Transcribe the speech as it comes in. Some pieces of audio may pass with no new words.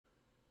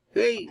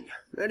Hey,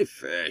 ready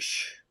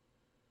fish.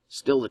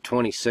 Still the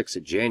 26th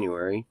of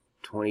January,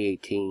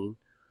 2018,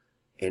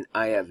 and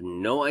I have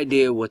no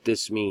idea what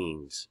this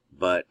means,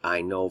 but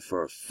I know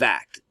for a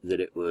fact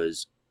that it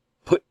was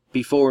put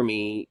before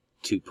me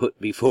to put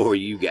before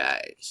you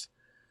guys.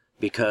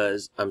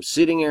 Because I'm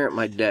sitting here at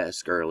my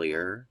desk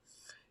earlier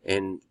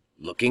and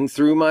looking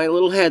through my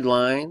little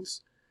headlines,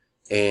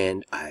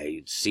 and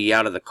I see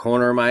out of the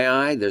corner of my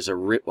eye there's a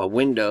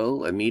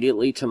window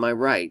immediately to my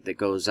right that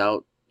goes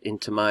out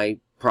into my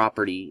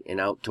property and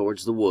out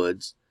towards the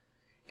woods,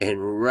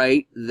 and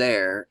right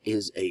there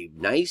is a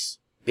nice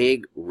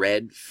big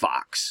red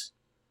fox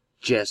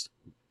just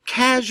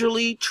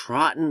casually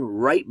trotting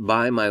right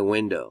by my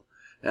window.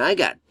 And I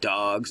got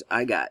dogs,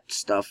 I got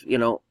stuff,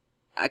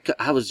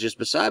 I was just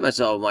beside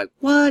myself. I'm like,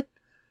 what?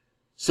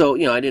 So,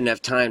 I didn't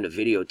have time to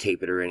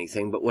videotape it or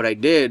anything, but what I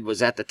did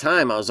was, at the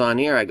time I was on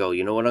here, I go,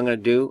 you know what I'm going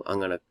to do? I'm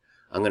going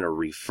to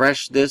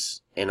refresh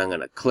this, and I'm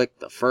going to click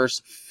the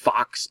first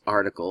fox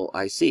article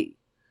I see.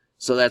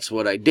 So that's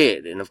what I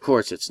did. And of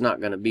course, it's not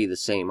going to be the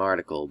same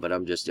article, but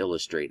I'm just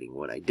illustrating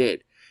what I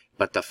did.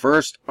 But the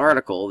first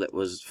article that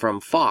was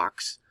from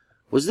Fox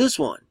was this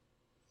one.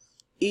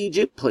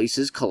 Egypt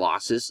places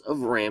Colossus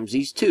of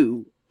Ramses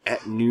II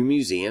at new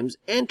museum's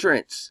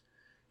entrance.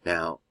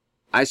 Now,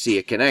 I see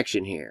a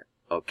connection here.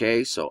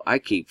 Okay, so I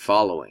keep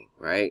following,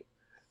 right?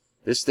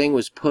 This thing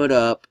was put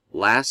up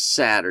last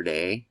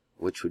Saturday,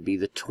 which would be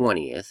the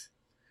 20th.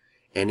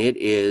 And it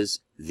is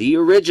the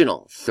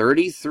original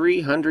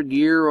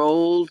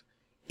 3,300-year-old,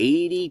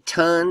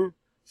 80-ton,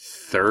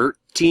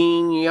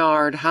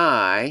 13-yard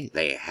high,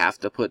 they have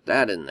to put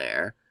that in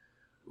there,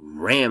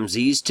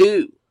 Ramses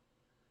II.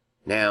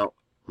 Now,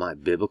 my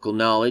biblical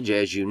knowledge,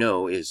 as you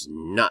know, is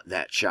not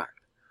that sharp.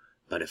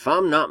 But if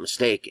I'm not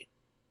mistaken,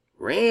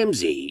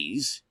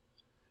 Ramses,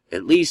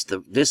 at least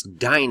this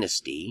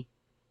dynasty,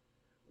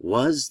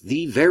 was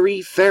the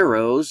very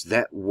pharaohs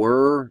that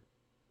were,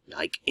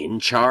 in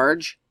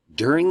charge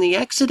during the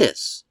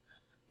Exodus.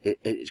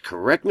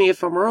 Correct me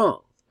if I'm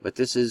wrong, but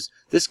this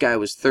guy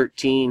was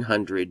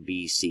 1300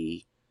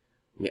 BC.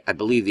 I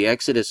believe the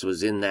Exodus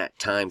was in that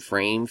time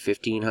frame,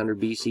 1500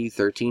 BC,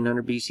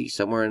 1300 BC,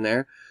 somewhere in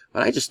there.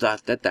 But I just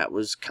thought that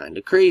was kind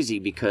of crazy,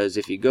 because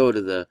if you go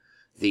to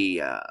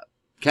the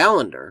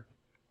calendar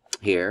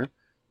here,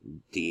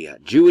 the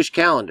Jewish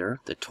calendar,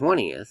 the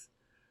 20th,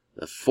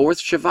 the 4th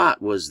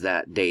Shavat was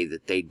that day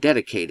that they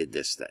dedicated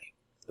this thing.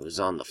 It was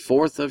on the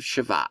 4th of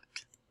Shavat.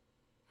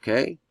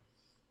 Okay?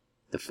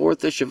 The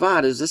 4th of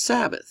Shavat is a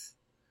Sabbath.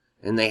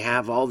 And they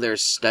have all their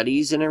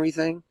studies and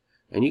everything.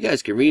 And you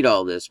guys can read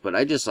all this, but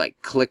I just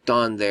clicked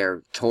on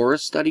their Torah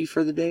study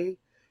for the day.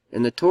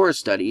 And the Torah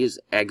study is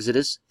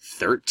Exodus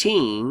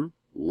 13,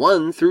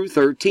 1 through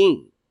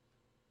 13.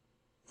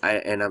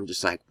 And I'm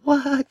just like,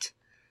 what?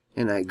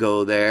 And I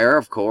go there,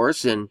 of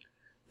course, and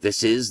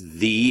this is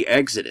the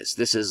Exodus.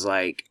 This is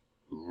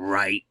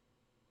right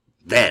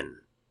then.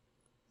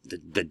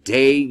 The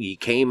day ye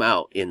came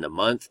out in the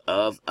month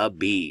of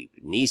Abib,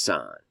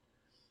 Nisan.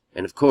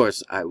 And of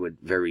course, I would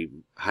very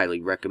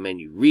highly recommend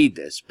you read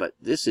this, but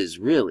this is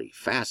really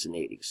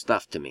fascinating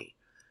stuff to me.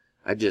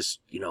 I just,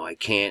 I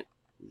can't,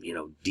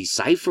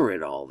 decipher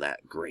it all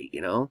that great,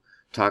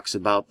 Talks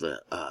about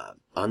the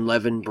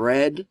unleavened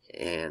bread,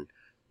 and,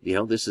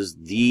 this is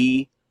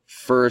the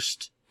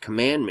first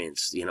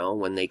commandments,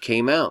 when they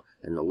came out.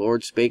 And the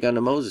Lord spake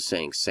unto Moses,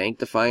 saying,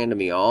 sanctify unto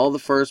me all the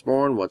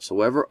firstborn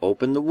whatsoever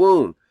open the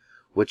womb,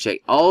 which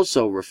they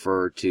also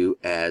refer to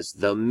as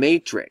the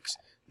matrix.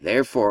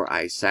 Therefore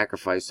I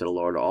sacrifice to the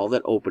Lord all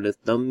that openeth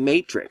the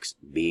matrix,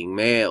 being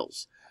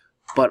males.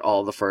 But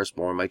all the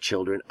firstborn, my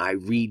children, I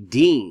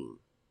redeem,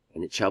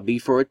 and it shall be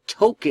for a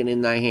token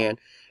in thy hand.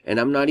 And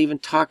I'm not even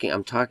talking,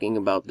 I'm talking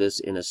about this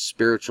in a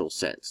spiritual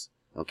sense,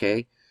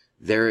 okay?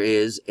 There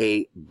is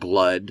a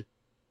blood,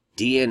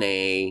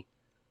 DNA,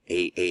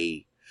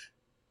 a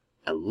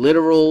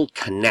literal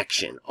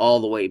connection all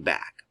the way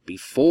back,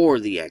 before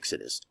the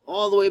Exodus,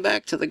 all the way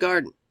back to the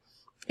garden.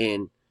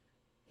 And,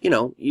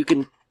 you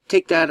can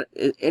take that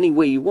any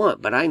way you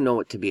want, but I know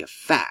it to be a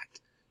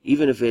fact.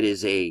 Even if it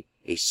is a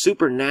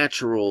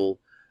supernatural,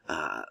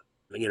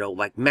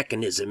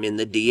 mechanism in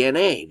the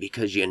DNA,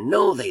 because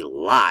they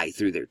lie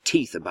through their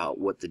teeth about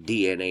what the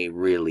DNA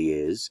really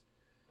is.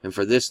 And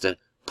for this to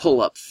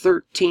pull up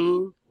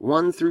 13,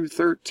 1 through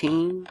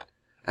 13,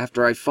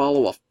 after I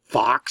follow a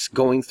fox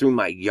going through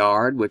my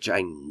yard, which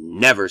I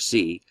never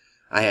see.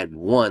 I had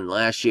one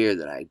last year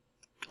that I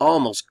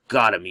almost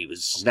got him. He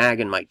was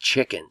snagging my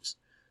chickens.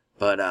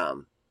 But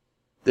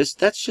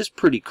that's just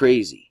pretty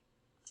crazy.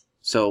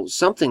 So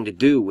something to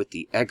do with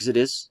the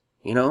Exodus,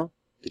 the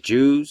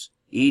Jews,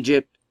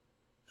 Egypt,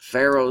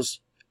 pharaohs.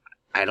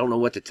 I don't know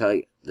what to tell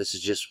you. This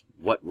is just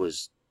what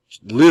was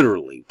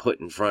literally put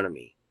in front of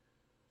me.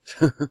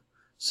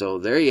 So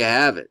there you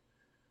have it.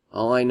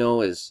 All I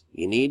know is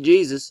you need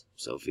Jesus.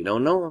 So if you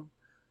don't know him,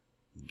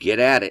 get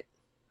at it.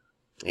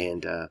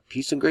 And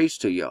peace and grace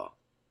to y'all.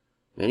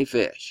 Many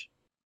fish.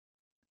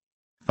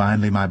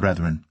 Finally, my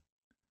brethren,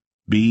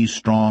 be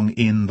strong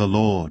in the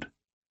Lord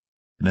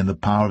and in the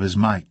power of his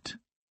might.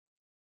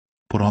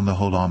 Put put on the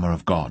whole armour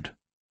of God,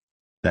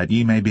 that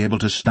ye may be able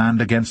to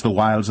stand against the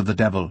wiles of the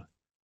devil.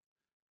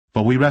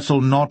 For we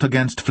wrestle not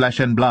against flesh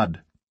and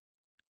blood,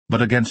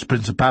 but against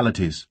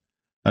principalities,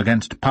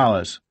 against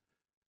powers,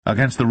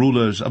 against the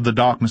rulers of the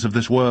darkness of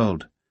this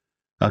world,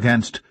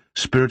 against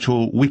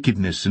spiritual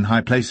wickedness in high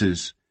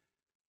places.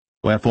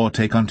 Wherefore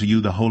take unto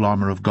you the whole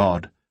armour of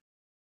God,